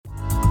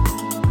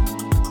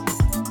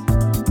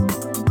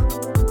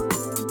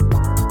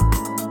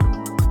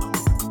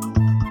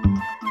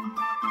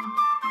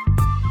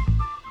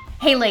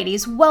Hey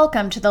ladies,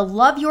 welcome to the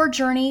Love Your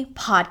Journey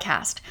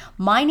podcast.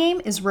 My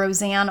name is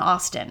Roseanne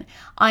Austin.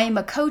 I am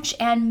a coach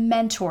and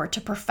mentor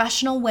to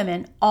professional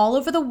women all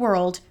over the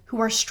world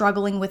who are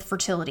struggling with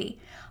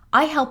fertility.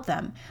 I help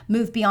them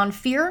move beyond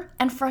fear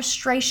and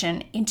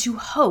frustration into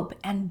hope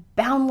and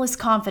boundless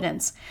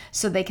confidence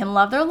so they can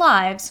love their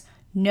lives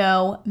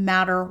no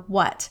matter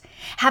what.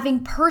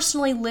 Having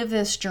personally lived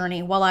this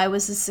journey while I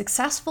was a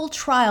successful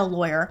trial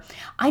lawyer,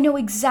 I know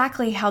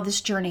exactly how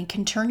this journey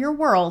can turn your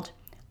world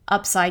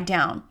upside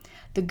down.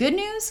 The good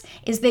news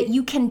is that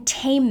you can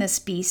tame this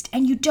beast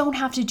and you don't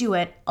have to do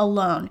it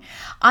alone.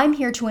 I'm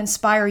here to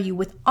inspire you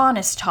with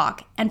honest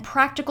talk and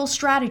practical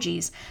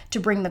strategies to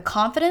bring the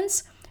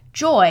confidence,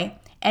 joy,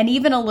 and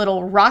even a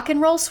little rock and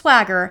roll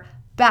swagger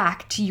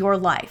back to your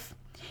life.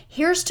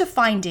 Here's to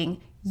finding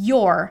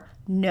your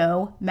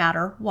no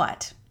matter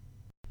what.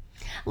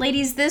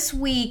 Ladies, this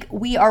week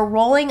we are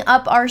rolling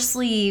up our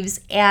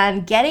sleeves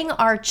and getting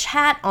our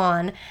chat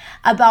on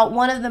about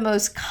one of the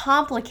most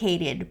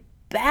complicated,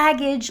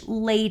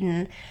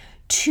 baggage-laden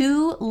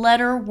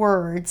two-letter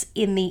words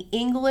in the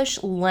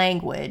English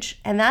language,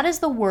 and that is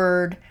the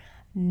word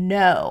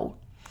no.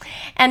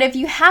 And if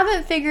you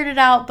haven't figured it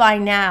out by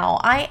now,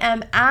 I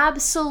am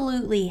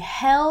absolutely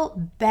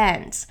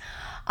hell-bent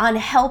on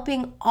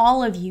helping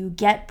all of you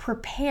get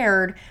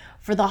prepared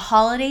for the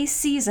holiday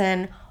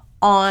season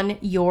on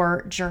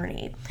your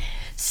journey.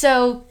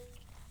 So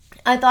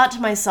I thought to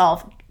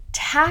myself,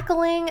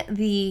 tackling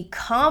the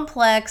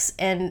complex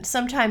and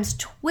sometimes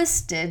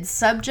twisted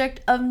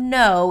subject of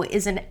no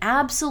is an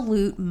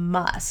absolute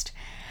must.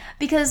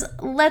 Because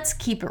let's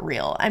keep it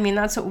real. I mean,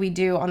 that's what we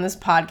do on this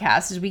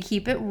podcast, is we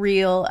keep it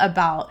real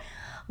about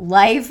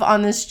life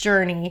on this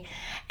journey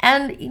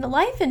and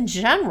life in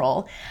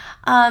general.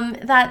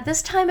 That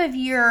this time of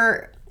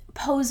year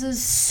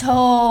poses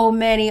so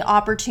many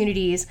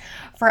opportunities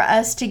for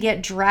us to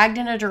get dragged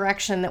in a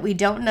direction that we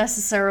don't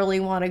necessarily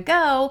want to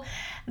go,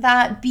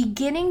 that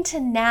beginning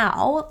to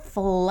now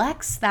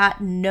flex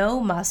that no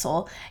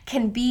muscle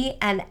can be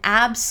an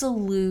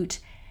absolute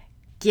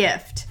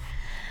gift.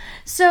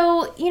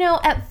 So,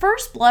 at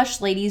first blush,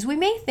 ladies, we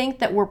may think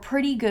that we're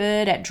pretty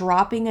good at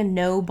dropping a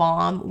no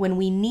bomb when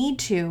we need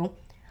to,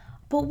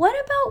 but what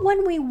about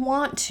when we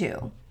want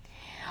to?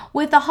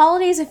 With the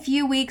holidays a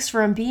few weeks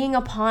from being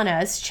upon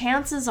us,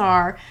 chances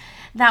are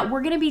that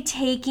we're going to be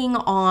taking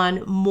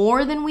on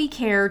more than we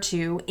care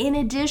to, in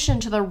addition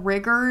to the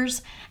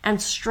rigors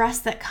and stress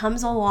that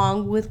comes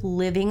along with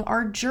living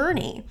our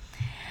journey.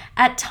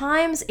 At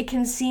times, it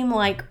can seem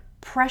like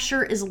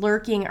pressure is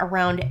lurking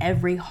around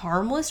every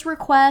harmless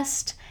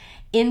request,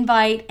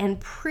 invite,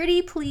 and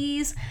pretty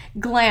please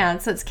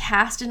glance that's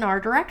cast in our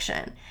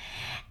direction.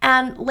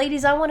 And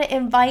ladies, I want to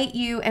invite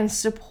you and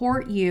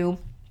support you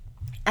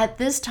at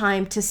this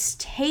time to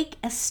take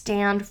a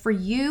stand for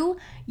you,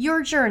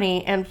 your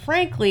journey, and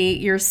frankly,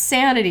 your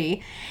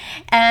sanity.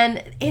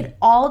 And it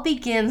all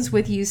begins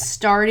with you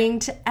starting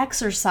to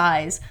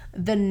exercise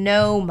the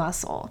no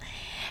muscle.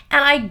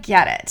 And I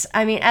get it.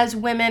 I mean, as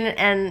women,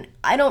 and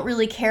I don't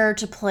really care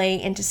to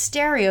play into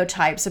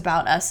stereotypes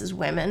about us as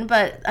women,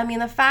 but I mean,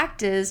 the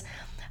fact is,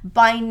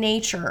 by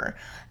nature,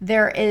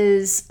 there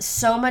is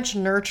so much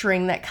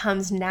nurturing that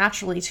comes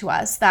naturally to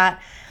us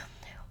that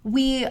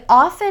we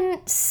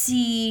often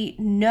see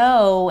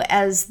no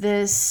as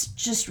this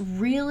just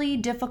really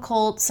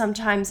difficult,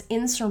 sometimes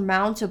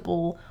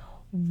insurmountable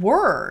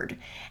word.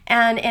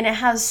 And it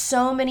has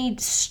so many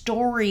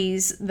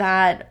stories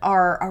that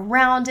are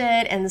around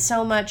it and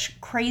so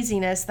much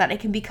craziness that it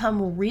can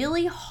become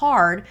really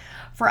hard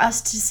for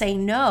us to say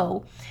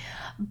no.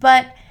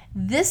 But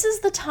this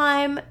is the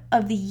time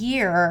of the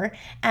year,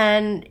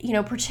 and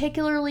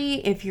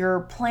particularly if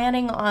you're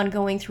planning on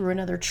going through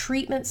another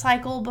treatment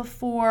cycle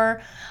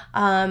before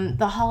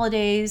the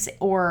holidays,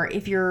 or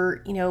if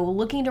you're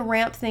looking to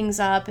ramp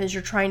things up as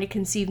you're trying to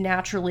conceive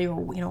naturally, or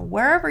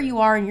wherever you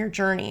are in your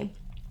journey,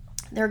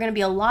 there are going to be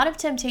a lot of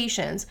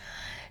temptations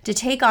to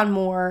take on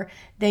more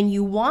than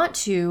you want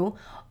to,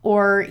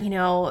 or,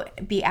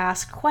 be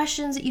asked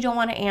questions that you don't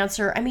want to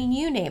answer. I mean,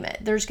 you name it.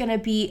 There's going to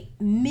be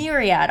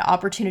myriad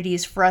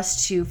opportunities for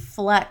us to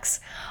flex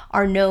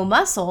our no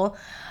muscle.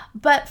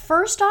 But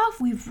first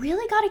off, we've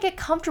really got to get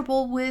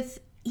comfortable with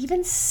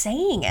even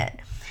saying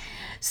it.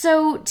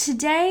 So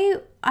today,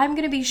 I'm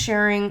going to be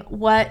sharing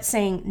what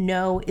saying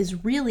no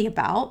is really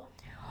about,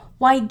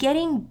 why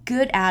getting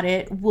good at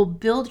it will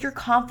build your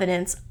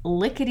confidence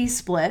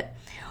lickety-split,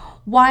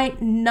 why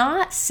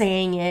not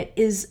saying it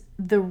is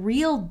the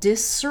real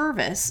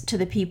disservice to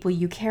the people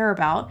you care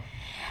about,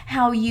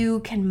 how you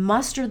can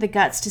muster the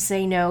guts to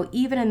say no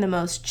even in the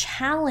most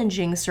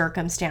challenging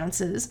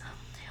circumstances,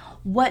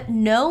 what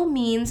no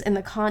means in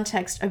the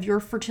context of your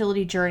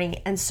fertility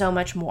journey, and so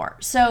much more.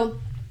 So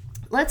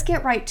let's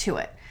get right to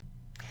it.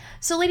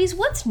 So ladies,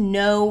 what's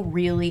no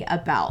really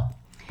about?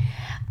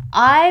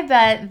 I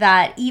bet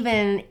that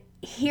even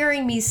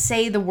hearing me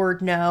say the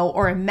word no,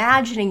 or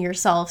imagining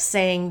yourself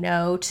saying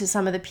no to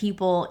some of the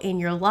people in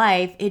your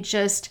life,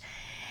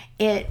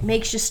 It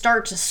makes you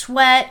start to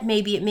sweat.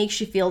 Maybe it makes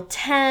you feel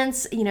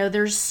tense.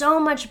 There's so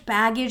much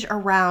baggage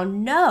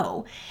around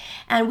no.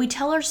 And we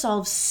tell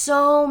ourselves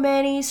so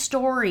many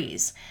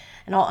stories,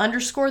 and I'll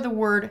underscore the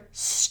word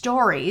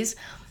stories,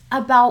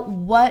 about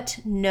what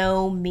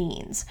no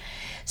means.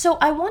 So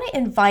I want to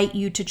invite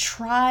you to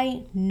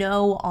try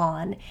no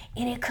on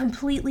in a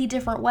completely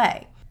different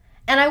way.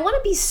 And I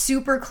want to be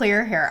super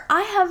clear here.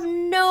 I have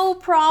no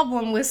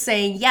problem with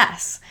saying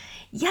yes.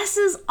 Yes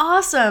is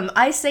awesome.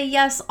 I say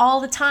yes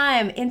all the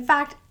time. In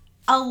fact,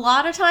 a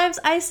lot of times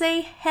I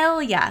say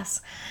hell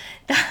yes.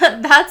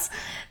 That's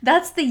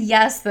the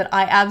yes that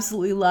I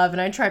absolutely love,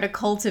 and I try to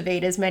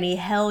cultivate as many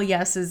hell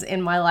yeses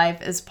in my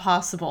life as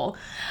possible.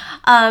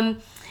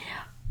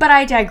 But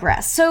I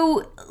digress.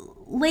 So,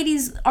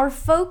 ladies, our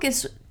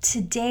focus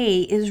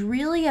today is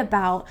really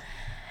about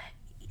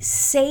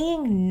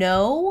saying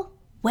no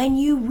when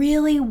you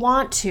really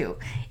want to.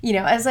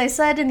 As I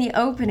said in the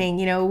opening,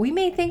 we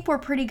may think we're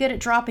pretty good at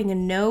dropping a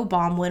no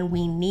bomb when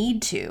we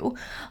need to,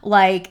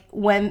 like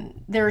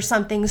when there's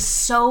something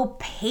so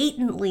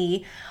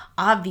patently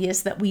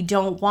obvious that we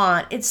don't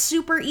want. It's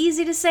super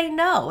easy to say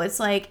no. It's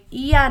like,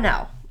 yeah,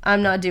 no,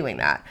 I'm not doing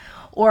that.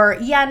 Or,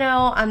 yeah,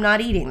 no, I'm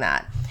not eating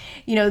that.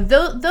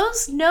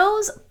 Those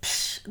no's,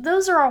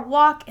 those are a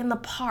walk in the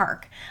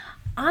park.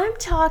 I'm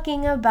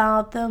talking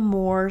about the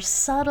more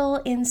subtle,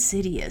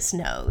 insidious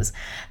no's,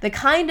 the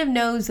kind of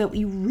no's that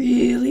we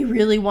really,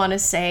 really want to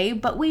say,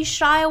 but we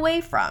shy away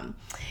from.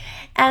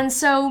 And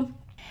so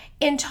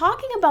in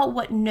talking about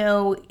what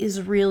no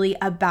is really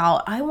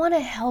about, I want to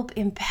help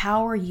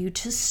empower you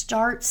to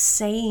start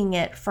saying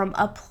it from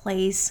a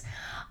place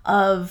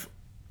of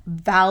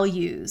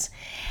values.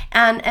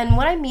 And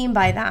what I mean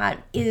by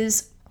that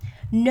is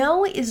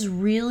no is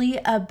really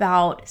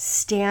about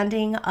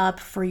standing up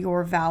for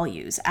your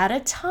values at a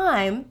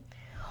time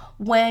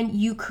when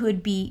you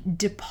could be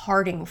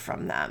departing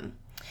from them.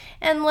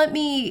 And let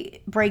me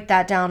break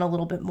that down a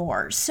little bit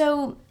more.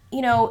 So,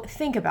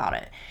 think about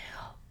it.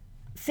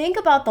 Think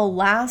about the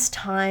last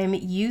time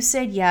you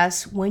said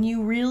yes when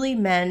you really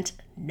meant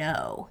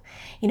no.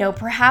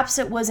 Perhaps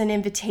it was an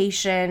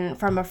invitation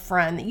from a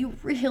friend that you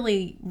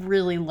really,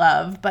 really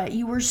love, but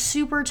you were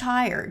super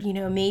tired.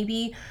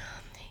 Maybe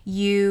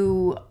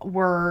you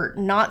were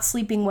not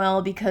sleeping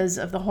well because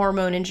of the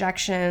hormone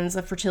injections,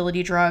 the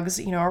fertility drugs,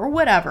 or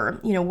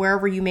whatever,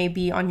 wherever you may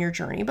be on your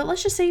journey. But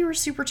let's just say you were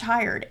super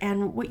tired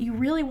and what you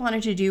really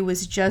wanted to do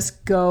was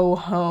just go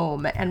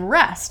home and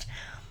rest.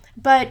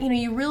 But,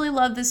 you really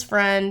love this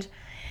friend,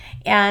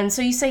 and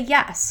so you say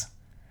yes.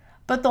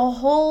 But the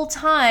whole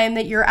time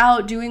that you're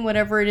out doing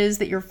whatever it is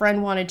that your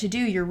friend wanted to do,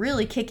 you're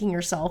really kicking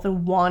yourself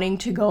and wanting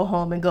to go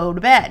home and go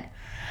to bed.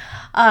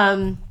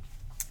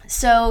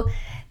 So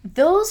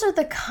those are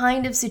the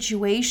kind of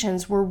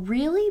situations where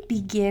really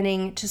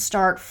beginning to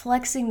start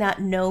flexing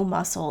that no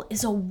muscle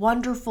is a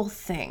wonderful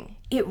thing.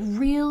 It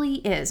really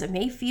is. It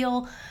may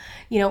feel,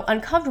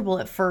 uncomfortable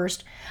at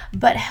first,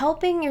 but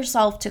helping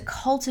yourself to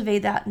cultivate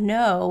that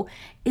no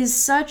is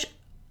such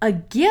a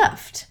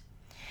gift.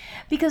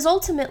 Because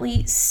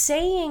ultimately,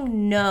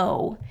 saying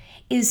no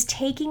is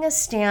taking a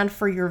stand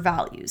for your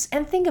values.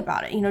 And think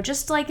about it,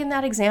 just like in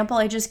that example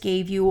I just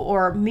gave you,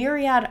 or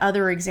myriad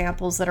other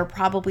examples that are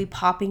probably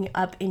popping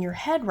up in your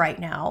head right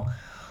now.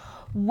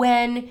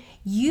 When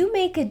you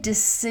make a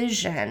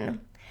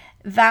decision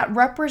that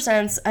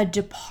represents a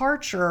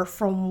departure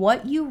from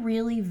what you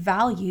really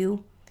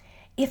value,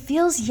 it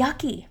feels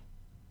yucky,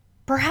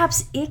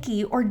 perhaps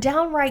icky, or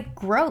downright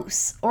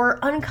gross or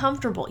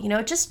uncomfortable.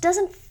 It just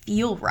doesn't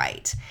feel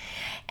right.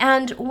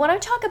 And when I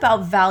talk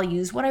about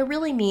values, what I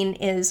really mean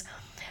is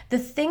the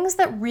things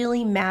that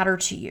really matter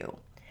to you.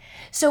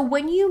 So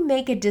when you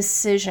make a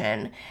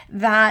decision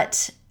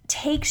that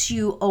takes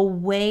you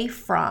away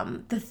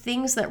from the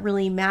things that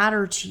really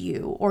matter to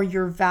you or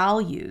your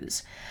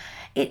values,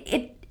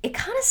 it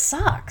kind of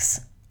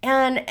sucks.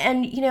 And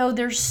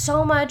there's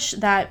so much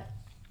that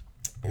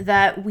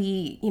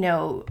we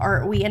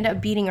we end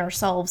up beating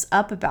ourselves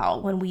up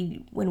about when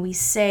we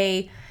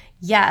say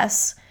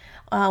yes,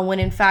 when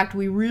in fact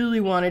we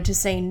really wanted to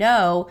say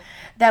no,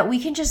 that we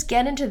can just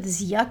get into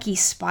this yucky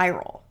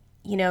spiral.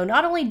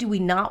 Not only do we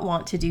not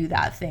want to do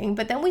that thing,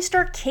 but then we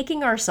start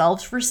kicking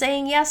ourselves for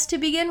saying yes to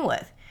begin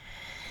with.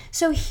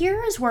 So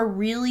here is where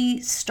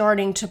really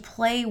starting to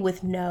play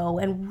with no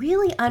and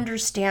really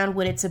understand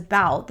what it's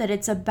about, that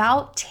it's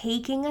about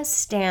taking a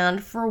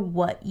stand for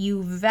what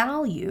you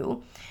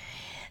value,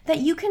 that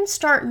you can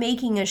start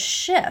making a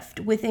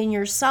shift within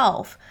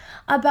yourself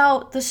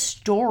about the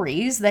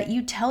stories that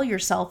you tell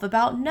yourself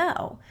about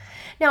no.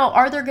 Now,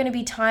 are there going to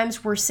be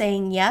times where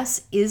saying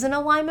yes is in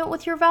alignment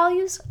with your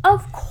values?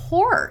 Of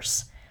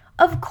course.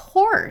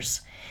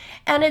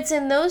 And it's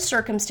in those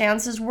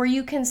circumstances where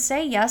you can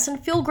say yes and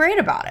feel great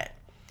about it.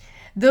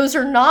 Those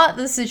are not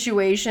the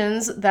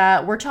situations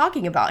that we're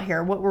talking about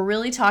here. What we're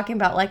really talking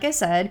about, like I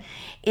said,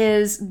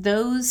 is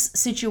those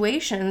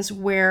situations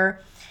where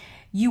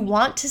you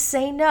want to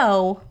say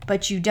no,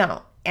 but you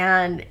don't.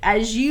 And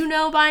as you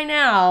know by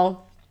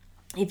now,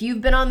 if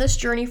you've been on this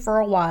journey for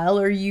a while,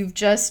 or you've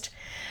just,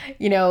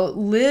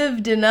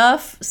 lived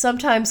enough,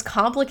 sometimes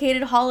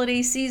complicated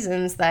holiday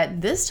seasons,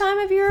 that this time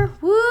of year,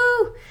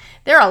 woo,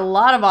 there are a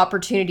lot of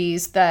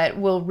opportunities that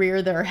will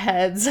rear their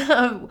heads,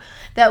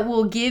 that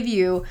will give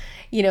you,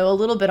 a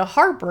little bit of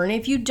heartburn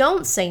if you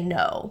don't say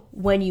no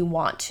when you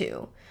want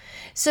to.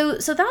 So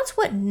that's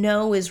what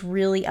no is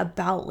really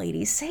about,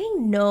 ladies.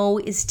 Saying no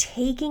is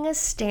taking a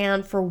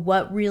stand for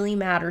what really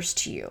matters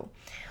to you,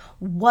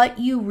 what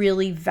you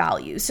really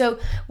value. So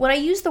when I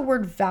use the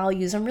word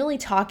values, I'm really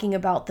talking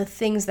about the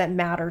things that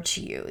matter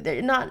to you.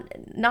 They're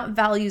not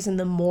values in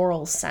the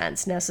moral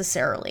sense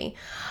necessarily,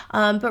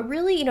 but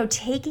really,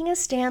 taking a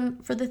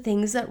stand for the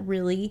things that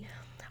really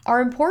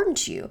are important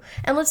to you.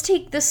 And let's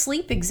take the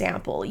sleep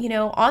example.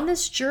 On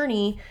this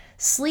journey,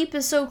 sleep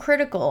is so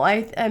critical.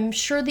 I'm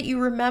sure that you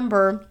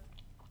remember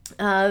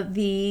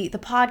the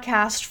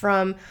podcast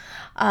from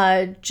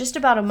just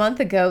about a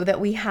month ago that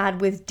we had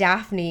with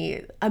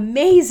Daphne,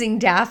 amazing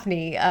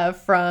Daphne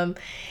from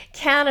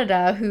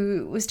Canada,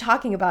 who was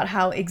talking about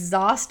how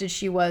exhausted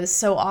she was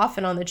so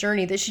often on the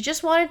journey that she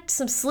just wanted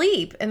some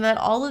sleep, and that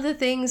all of the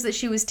things that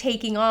she was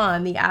taking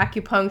on, the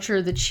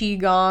acupuncture, the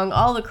qigong,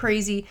 all the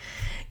crazy,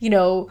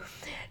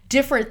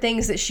 different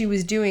things that she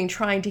was doing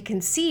trying to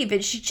conceive,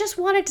 and she just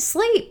wanted to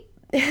sleep,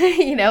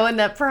 and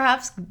that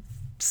perhaps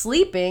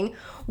sleeping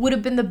would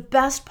have been the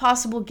best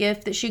possible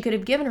gift that she could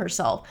have given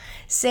herself.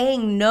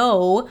 Saying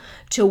no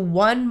to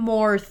one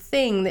more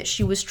thing that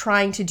she was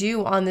trying to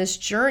do on this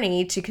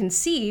journey to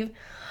conceive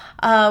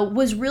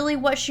was really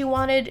what she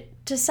wanted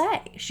to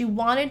say. She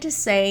wanted to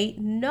say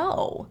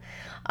no,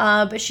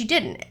 but she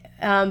didn't.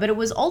 But it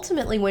was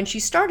ultimately when she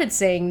started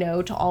saying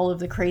no to all of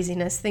the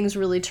craziness, things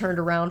really turned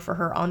around for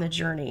her on the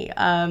journey.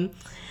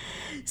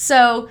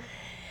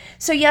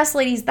 So yes,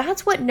 ladies,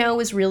 that's what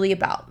no is really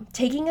about.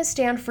 Taking a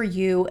stand for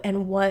you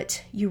and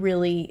what you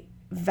really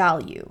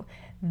value.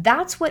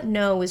 That's what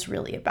no is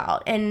really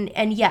about.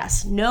 And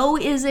yes, no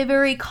is a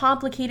very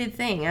complicated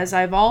thing, as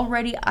I've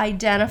already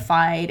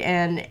identified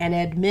and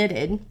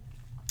admitted.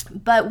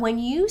 But when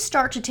you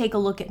start to take a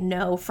look at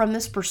no from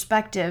this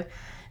perspective,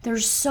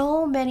 there's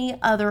so many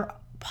other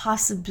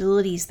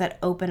possibilities that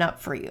open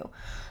up for you.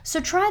 So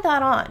try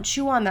that on,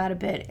 chew on that a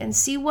bit, and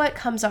see what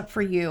comes up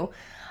for you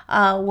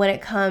when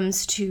it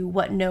comes to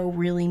what no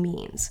really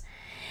means.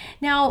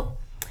 Now,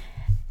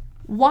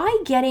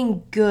 why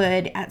getting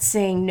good at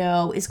saying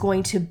no is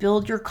going to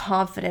build your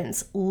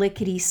confidence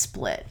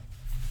lickety-split?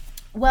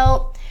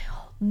 Well,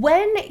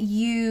 when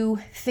you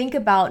think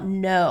about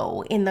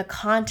no in the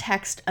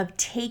context of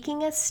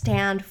taking a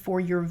stand for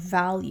your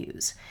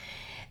values,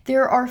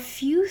 there are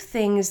few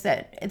things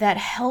that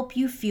help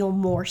you feel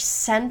more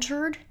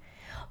centered,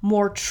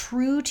 more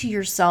true to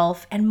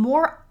yourself, and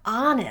more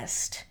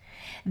honest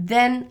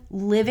than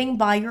living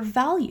by your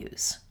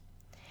values.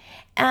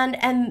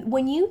 And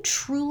when you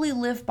truly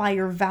live by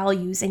your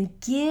values and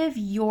give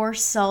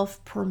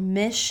yourself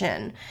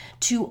permission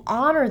to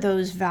honor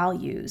those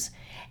values,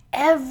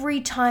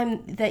 every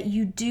time that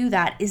you do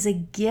that is a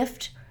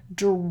gift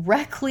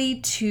directly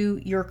to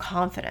your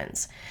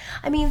confidence.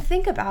 I mean,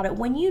 think about it.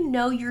 When you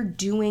know you're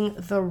doing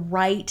the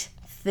right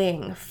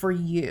thing for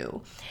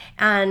you,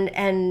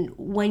 and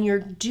when you're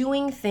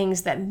doing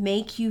things that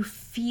make you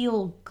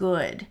feel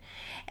good,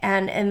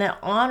 and that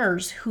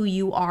honors who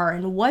you are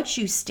and what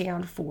you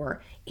stand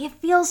for, it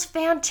feels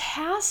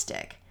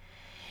fantastic.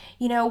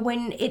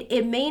 When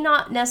it may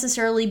not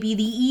necessarily be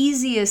the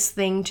easiest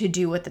thing to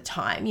do at the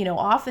time.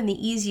 Often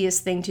the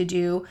easiest thing to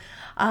do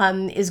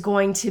is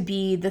going to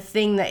be the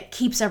thing that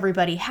keeps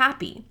everybody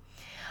happy.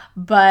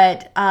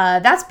 But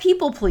that's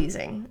people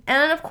pleasing.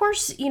 And of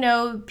course,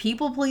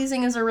 people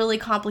pleasing is a really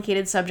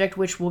complicated subject,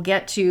 which we'll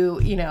get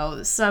to,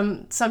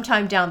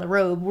 sometime down the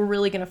road. We're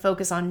really going to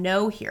focus on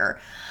no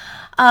here.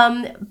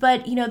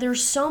 But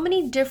there's so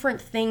many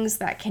different things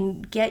that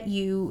can get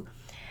you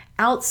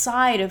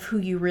outside of who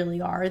you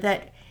really are,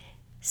 that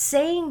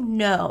saying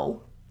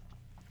no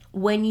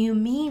when you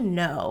mean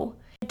no,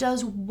 it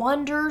does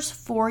wonders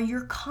for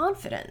your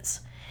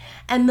confidence.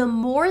 And the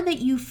more that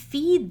you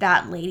feed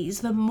that, ladies,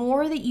 the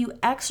more that you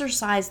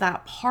exercise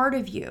that part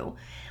of you,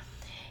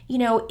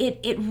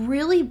 it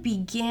really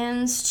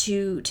begins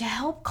to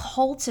help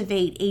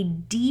cultivate a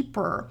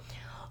deeper,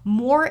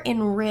 more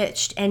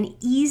enriched and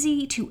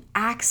easy to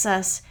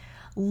access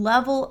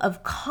level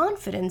of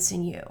confidence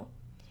in you.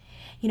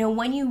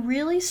 When you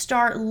really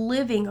start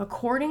living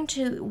according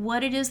to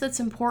what it is that's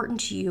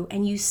important to you,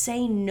 and you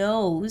say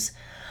no's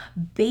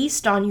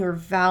based on your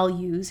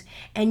values,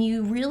 and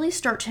you really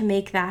start to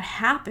make that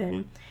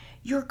happen,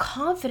 your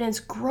confidence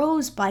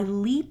grows by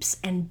leaps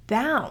and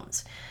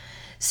bounds.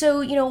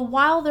 So,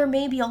 while there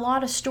may be a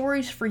lot of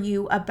stories for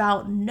you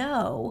about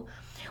no,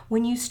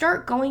 when you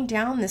start going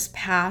down this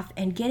path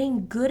and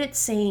getting good at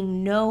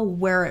saying no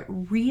where it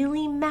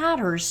really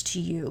matters to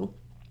you,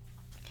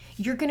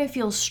 you're going to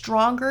feel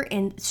stronger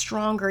and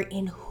stronger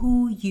in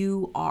who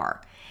you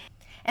are.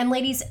 And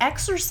ladies,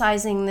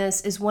 exercising this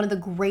is one of the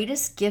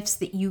greatest gifts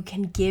that you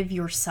can give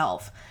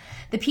yourself.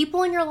 The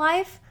people in your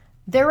life,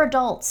 they're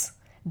adults.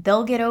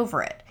 They'll get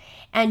over it.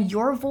 And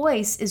your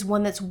voice is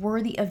one that's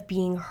worthy of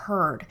being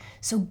heard.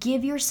 So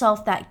give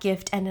yourself that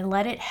gift and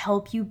let it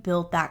help you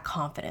build that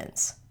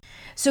confidence.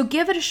 So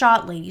give it a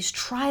shot, ladies.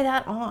 Try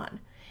that on.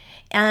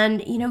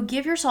 And,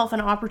 give yourself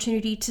an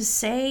opportunity to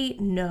say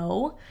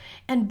no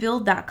and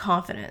build that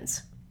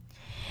confidence.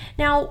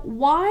 Now,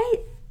 why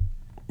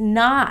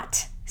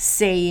not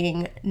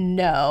saying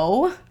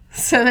no?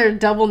 So they're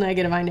double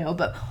negative, I know,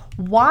 but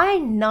why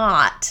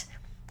not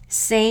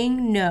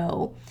saying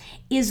no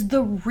is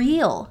the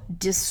real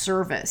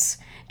disservice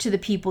to the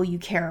people you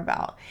care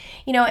about.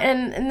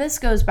 And this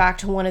goes back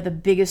to one of the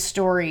biggest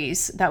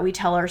stories that we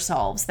tell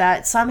ourselves,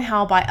 that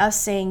somehow by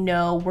us saying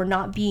no, we're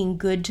not being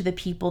good to the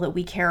people that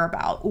we care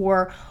about,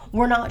 or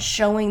we're not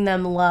showing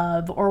them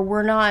love, or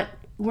we're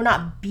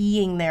not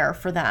being there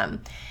for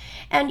them.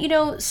 And,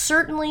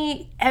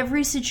 certainly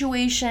every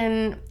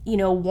situation,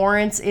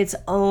 warrants its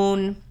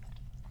own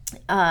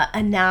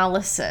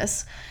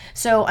analysis.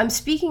 So I'm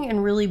speaking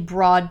in really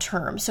broad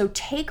terms. So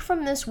take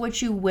from this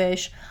what you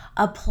wish,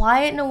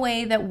 apply it in a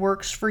way that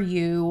works for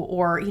you,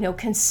 or,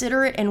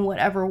 consider it in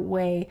whatever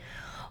way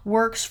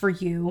works for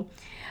you.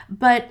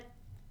 But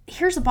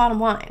here's the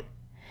bottom line.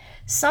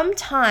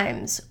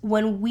 Sometimes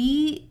when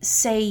we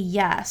say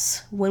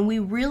yes, when we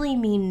really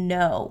mean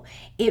no,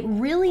 it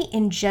really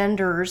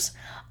engenders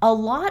a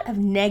lot of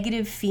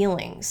negative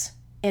feelings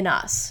in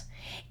us.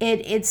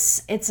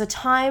 It's a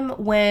time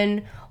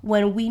when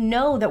we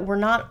know that we're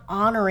not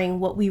honoring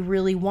what we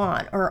really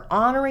want, or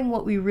honoring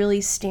what we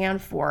really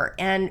stand for,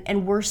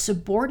 and we're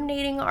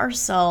subordinating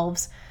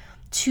ourselves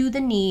to the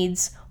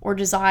needs or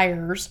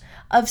desires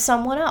of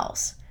someone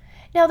else.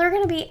 Now, there are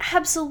going to be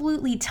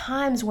absolutely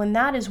times when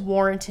that is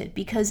warranted,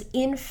 because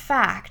in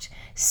fact,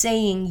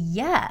 saying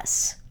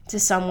yes to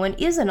someone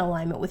is in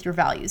alignment with your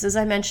values, as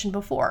I mentioned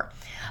before.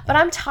 But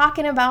I'm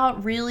talking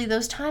about really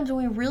those times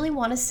when we really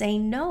want to say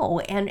no,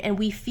 and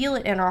we feel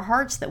it in our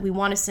hearts that we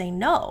want to say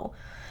no.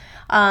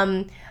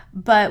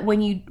 But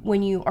when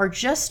you are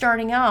just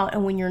starting out,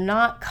 and when you're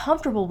not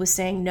comfortable with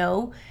saying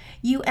no,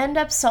 you end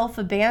up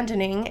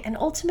self-abandoning and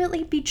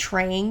ultimately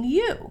betraying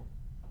you.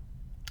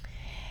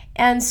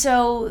 And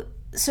so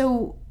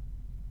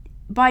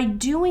by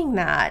doing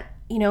that,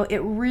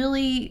 it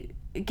really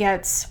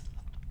gets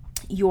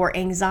your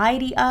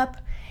anxiety up.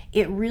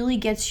 It really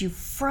gets you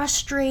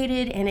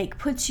frustrated, and it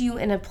puts you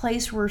in a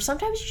place where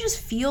sometimes you just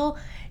feel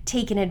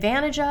taken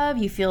advantage of.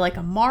 You feel like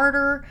a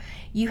martyr.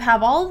 You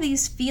have all of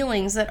these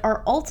feelings that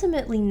are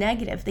ultimately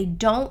negative. They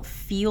don't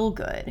feel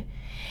good.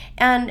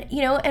 And,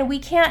 and we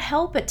can't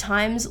help at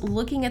times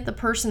looking at the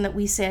person that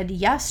we said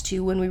yes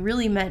to when we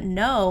really meant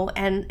no,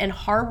 and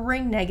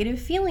harboring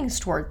negative feelings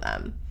toward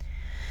them.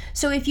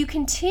 So if you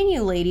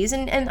continue, ladies,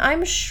 and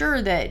I'm sure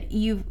that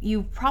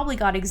you've probably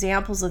got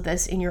examples of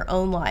this in your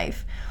own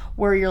life,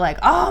 where you're like,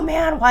 oh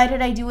man, why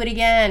did I do it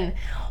again?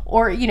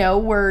 Or,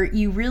 where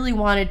you really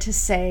wanted to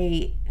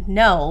say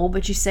no,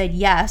 but you said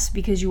yes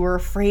because you were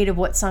afraid of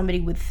what somebody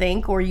would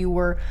think, or you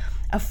were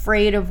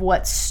afraid of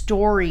what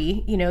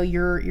story,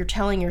 you're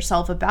telling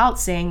yourself about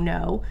saying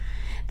no,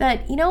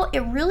 that,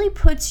 it really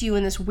puts you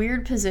in this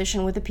weird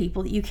position with the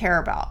people that you care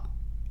about.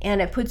 And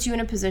it puts you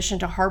in a position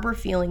to harbor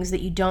feelings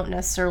that you don't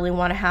necessarily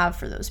want to have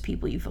for those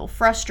people. You feel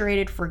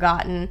frustrated,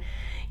 forgotten,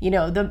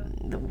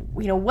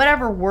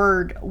 whatever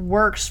word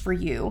works for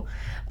you.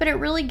 But it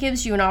really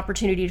gives you an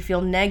opportunity to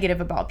feel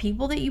negative about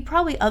people that you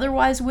probably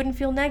otherwise wouldn't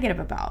feel negative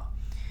about.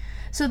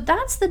 So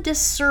that's the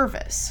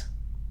disservice.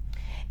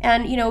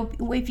 And,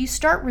 if you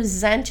start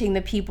resenting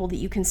the people that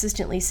you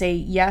consistently say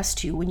yes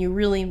to when you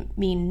really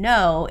mean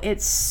no,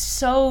 it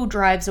so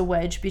drives a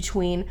wedge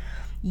between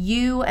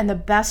you and the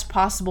best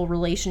possible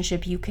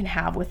relationship you can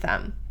have with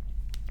them.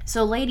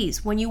 So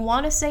ladies, when you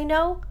want to say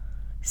no,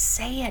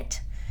 say it.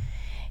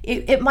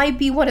 It might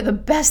be one of the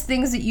best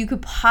things that you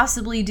could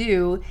possibly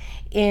do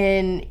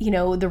in,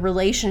 the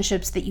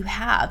relationships that you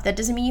have. That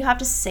doesn't mean you have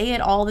to say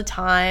it all the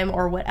time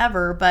or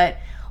whatever, but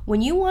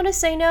when you want to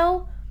say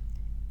no,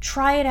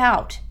 try it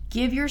out.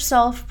 Give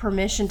yourself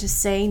permission to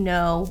say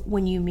no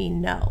when you mean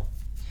no.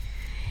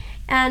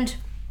 And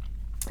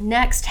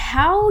next,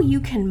 how you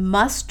can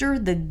muster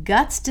the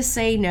guts to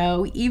say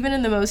no, even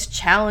in the most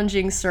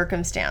challenging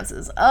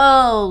circumstances.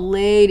 Oh,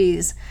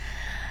 ladies,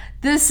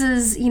 this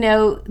is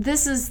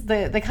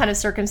the kind of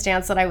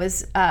circumstance that I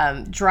was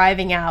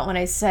driving at when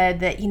I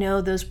said that,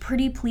 those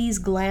pretty please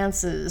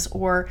glances,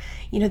 or,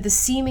 the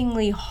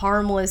seemingly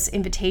harmless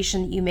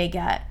invitation that you may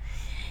get,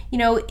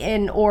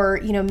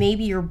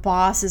 maybe your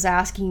boss is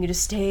asking you to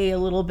stay a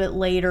little bit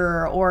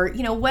later, or,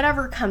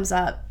 whatever comes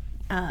up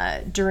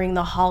during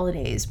the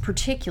holidays,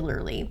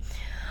 particularly.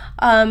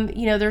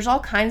 There's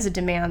all kinds of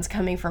demands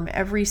coming from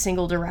every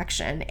single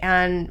direction.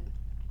 And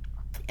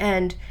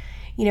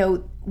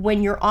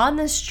when you're on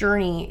this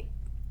journey,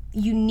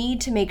 you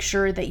need to make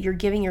sure that you're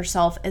giving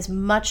yourself as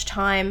much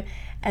time,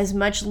 as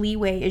much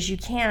leeway as you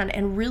can,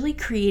 and really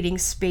creating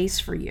space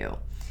for you.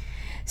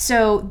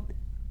 So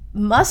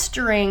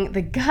mustering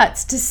the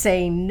guts to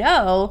say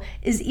no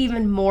is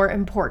even more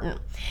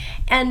important.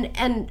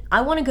 And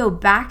I want to go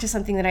back to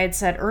something that I had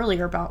said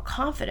earlier about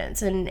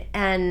confidence,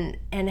 and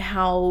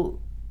how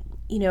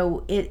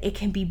it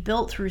can be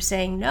built through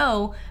saying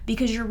no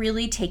because you're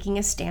really taking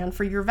a stand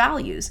for your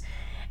values.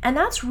 And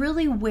that's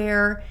really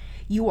where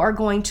you are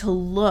going to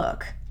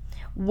look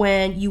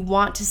when you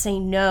want to say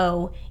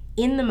no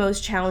in the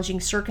most challenging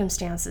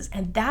circumstances.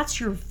 And that's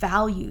your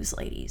values,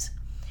 ladies.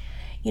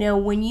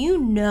 When you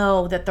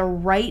know that the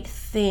right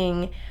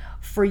thing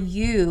for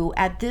you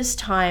at this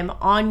time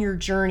on your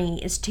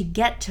journey is to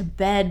get to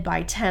bed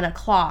by 10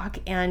 o'clock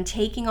and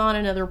taking on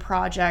another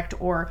project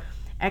or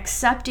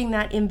accepting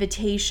that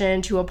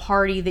invitation to a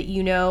party that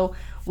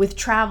with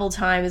travel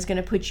time is going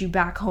to put you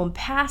back home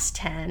past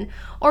 10,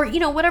 or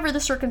whatever the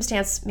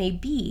circumstance may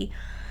be,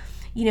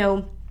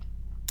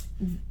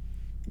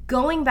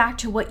 going back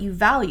to what you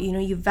value,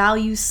 you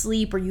value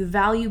sleep, or you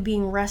value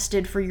being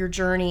rested for your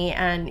journey,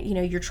 and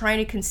you're trying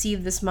to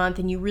conceive this month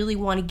and you really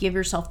want to give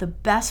yourself the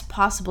best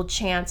possible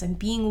chance, and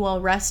being well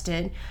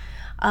rested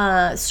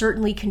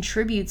certainly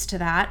contributes to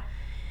that.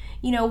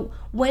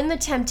 When the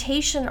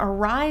temptation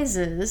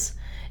arises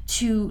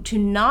to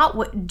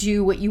not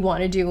do what you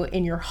want to do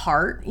in your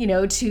heart,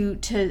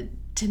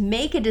 to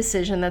make a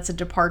decision that's a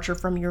departure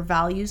from your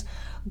values,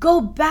 go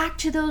back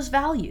to those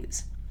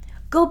values.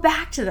 Go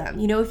back to them.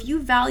 If you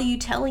value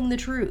telling the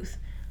truth,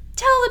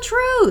 tell the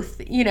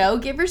truth.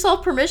 Give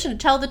yourself permission to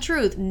tell the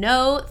truth.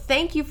 No,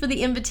 thank you for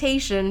the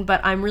invitation, but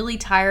I'm really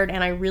tired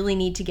and I really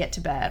need to get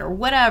to bed, or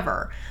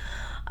whatever.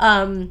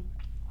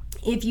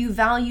 If you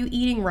value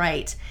eating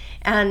right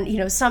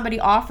and, somebody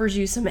offers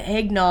you some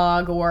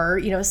eggnog or,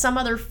 some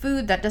other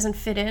food that doesn't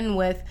fit in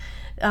with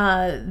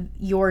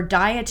your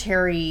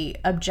dietary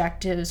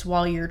objectives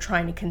while you're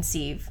trying to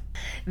conceive,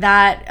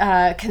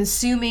 that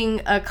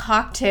consuming a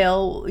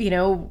cocktail,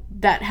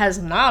 that has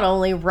not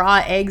only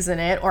raw eggs in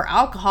it or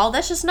alcohol,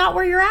 that's just not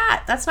where you're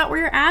at. That's not where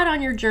you're at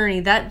on your journey.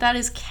 That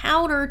is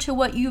counter to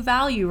what you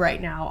value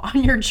right now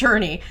on your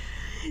journey.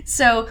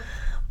 So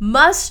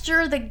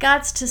muster the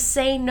guts to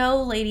say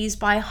no, ladies,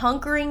 by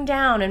hunkering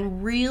down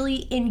and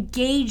really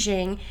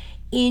engaging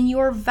in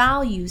your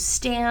values.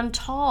 Stand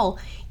tall.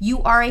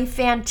 You are a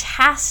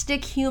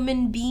fantastic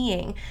human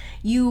being.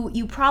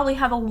 You probably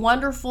have a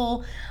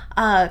wonderful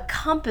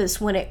compass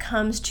when it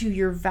comes to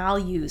your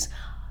values.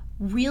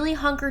 Really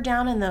hunker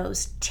down in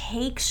those.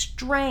 Take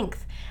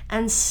strength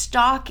and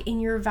stock in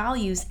your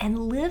values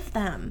and live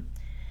them.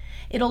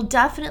 It'll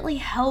definitely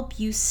help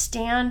you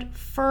stand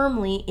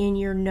firmly in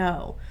your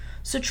no.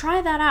 So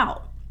try that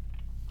out.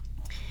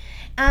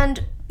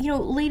 And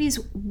ladies,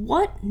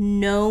 what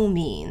no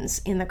means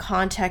in the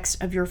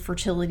context of your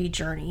fertility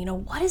journey?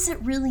 What does it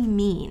really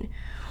mean?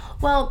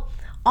 Well,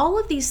 all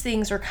of these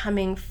things are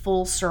coming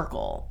full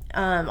circle.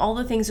 All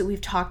the things that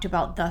we've talked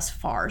about thus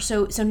far.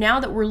 So now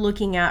that we're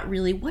looking at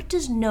really what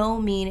does no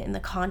mean in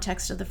the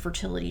context of the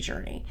fertility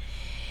journey?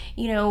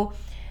 No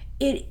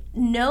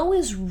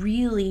is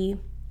really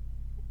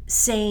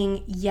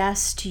saying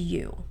yes to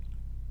you.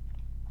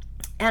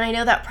 And I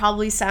know that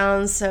probably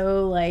sounds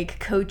so like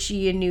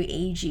coachy and new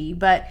agey,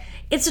 but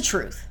it's the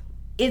truth.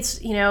 It's,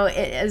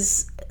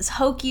 as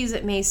hokey as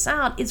it may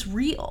sound, it's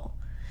real.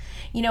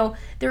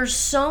 There's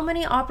so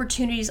many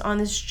opportunities on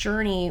this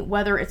journey,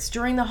 whether it's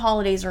during the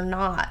holidays or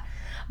not,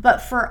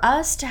 but for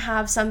us to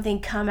have something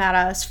come at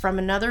us from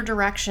another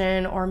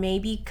direction or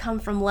maybe come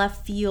from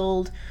left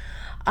field,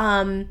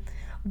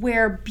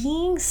 where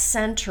being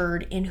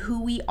centered in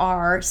who we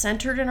are,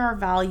 centered in our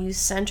values,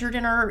 centered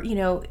in our,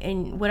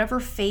 in whatever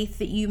faith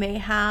that you may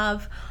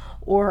have,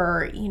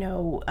 or,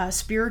 a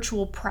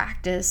spiritual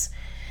practice,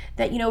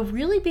 that,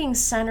 really being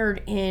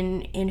centered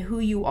in who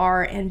you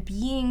are and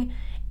being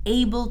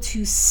able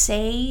to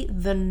say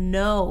the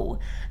no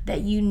that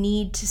you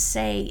need to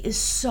say is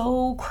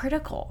so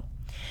critical.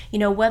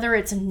 Whether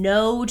it's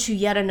no to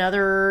yet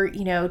another,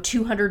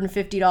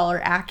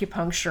 $250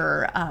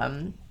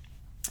 acupuncture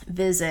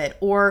visit,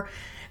 or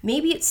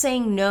maybe it's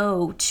saying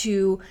no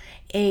to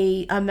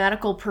a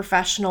medical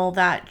professional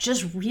that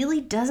just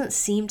really doesn't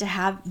seem to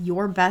have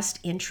your best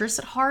interests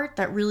at heart,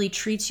 that really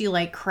treats you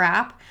like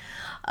crap,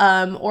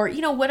 or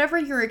whatever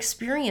your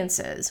experience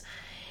is.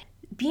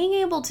 Being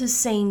able to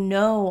say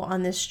no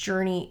on this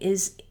journey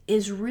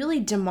is really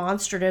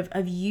demonstrative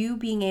of you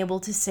being able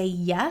to say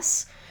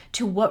yes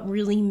to what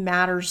really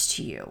matters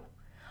to you.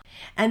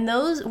 And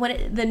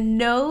the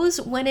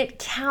no's when it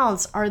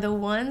counts are the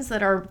ones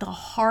that are the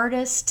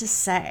hardest to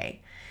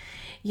say,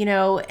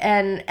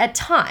 and at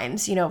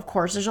times, of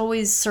course, there's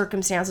always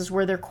circumstances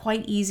where they're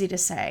quite easy to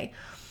say,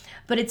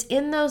 but it's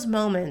in those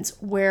moments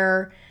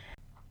where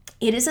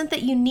it isn't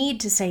that you need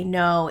to say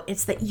no,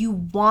 it's that you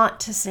want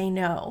to say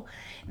no,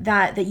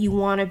 that you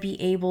want to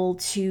be able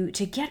to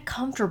get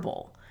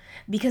comfortable.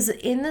 Because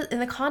in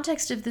the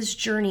context of this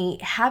journey,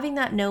 having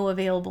that no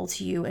available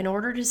to you in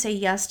order to say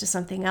yes to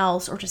something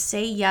else, or to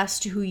say yes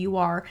to who you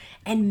are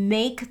and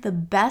make the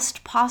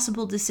best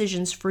possible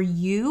decisions for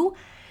you,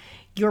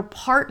 your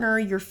partner,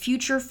 your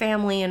future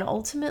family, and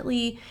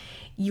ultimately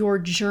your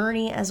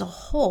journey as a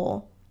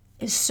whole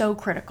is so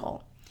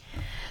critical.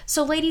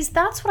 So ladies,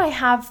 that's what I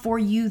have for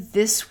you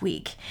this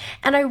week.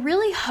 And I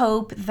really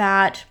hope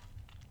that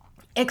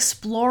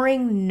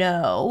exploring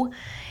no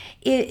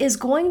it is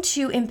going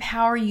to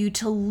empower you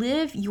to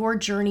live your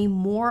journey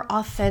more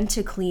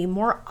authentically,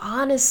 more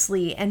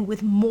honestly, and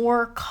with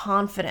more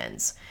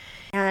confidence.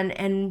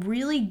 And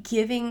really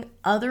giving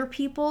other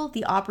people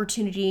the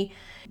opportunity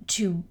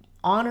to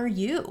honor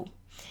you.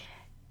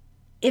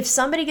 If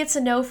somebody gets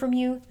a no from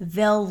you,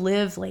 they'll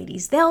live,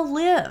 ladies. They'll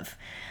live.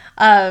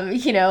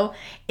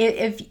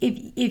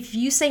 If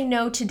you say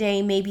no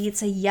today, maybe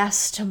it's a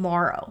yes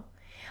tomorrow.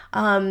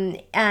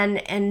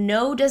 And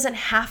no doesn't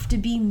have to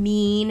be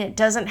mean. It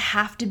doesn't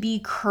have to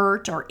be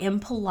curt or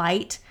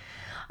impolite.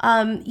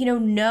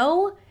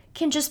 No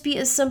can just be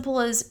as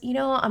simple as,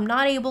 I'm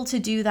not able to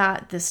do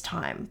that this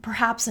time,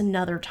 perhaps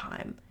another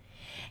time.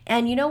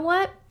 And you know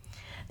what?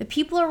 The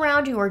people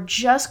around you are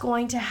just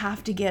going to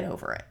have to get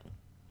over it.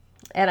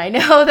 And I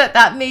know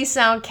that may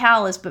sound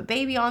callous, but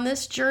baby, on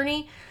this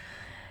journey,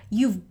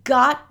 you've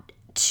got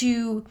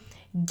to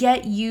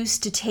get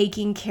used to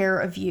taking care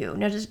of you.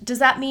 Now, does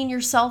that mean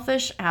you're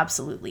selfish?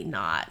 Absolutely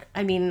not.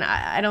 I mean,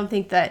 I don't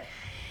think that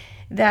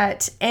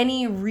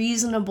any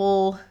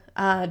reasonable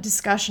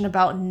discussion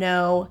about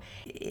no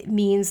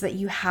means that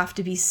you have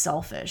to be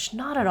selfish.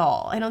 Not at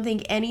all. I don't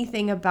think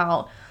anything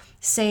about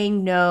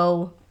saying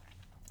no,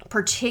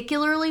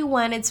 particularly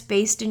when it's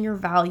based in your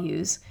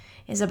values,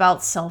 is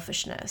about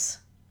selfishness.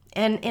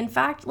 And in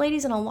fact,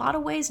 ladies, in a lot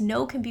of ways,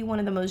 no can be one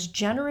of the most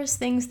generous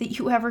things that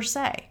you ever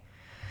say.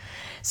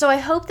 So I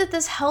hope that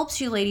this helps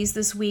you, ladies,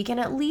 this week and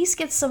at least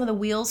gets some of the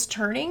wheels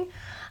turning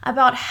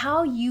about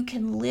how you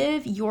can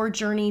live your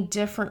journey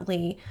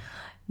differently,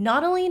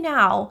 not only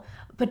now,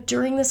 but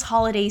during this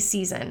holiday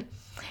season.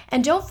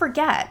 And don't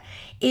forget,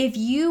 if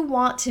you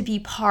want to be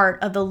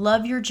part of the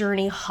Love Your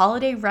Journey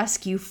Holiday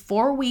Rescue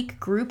 4-week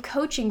group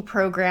coaching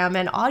program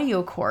and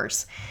audio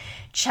course,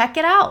 check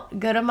it out.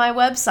 Go to my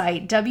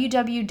website,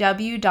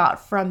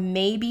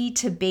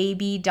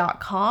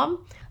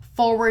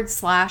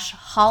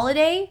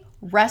 www.frommaybe2baby.com/holiday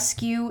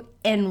rescue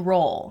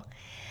enroll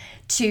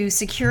to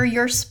secure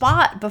your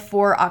spot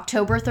before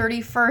October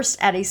 31st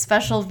at a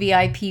special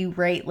VIP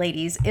rate,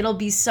 ladies. It'll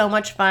be so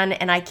much fun,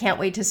 and I can't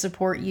wait to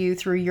support you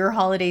through your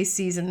holiday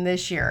season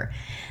this year.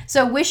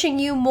 So wishing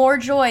you more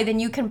joy than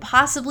you can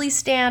possibly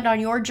stand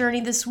on your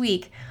journey this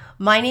week.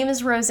 My name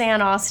is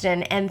Roseanne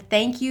Austin, and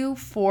thank you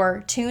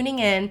for tuning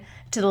in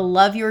to the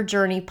Love Your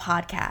Journey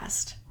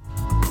podcast.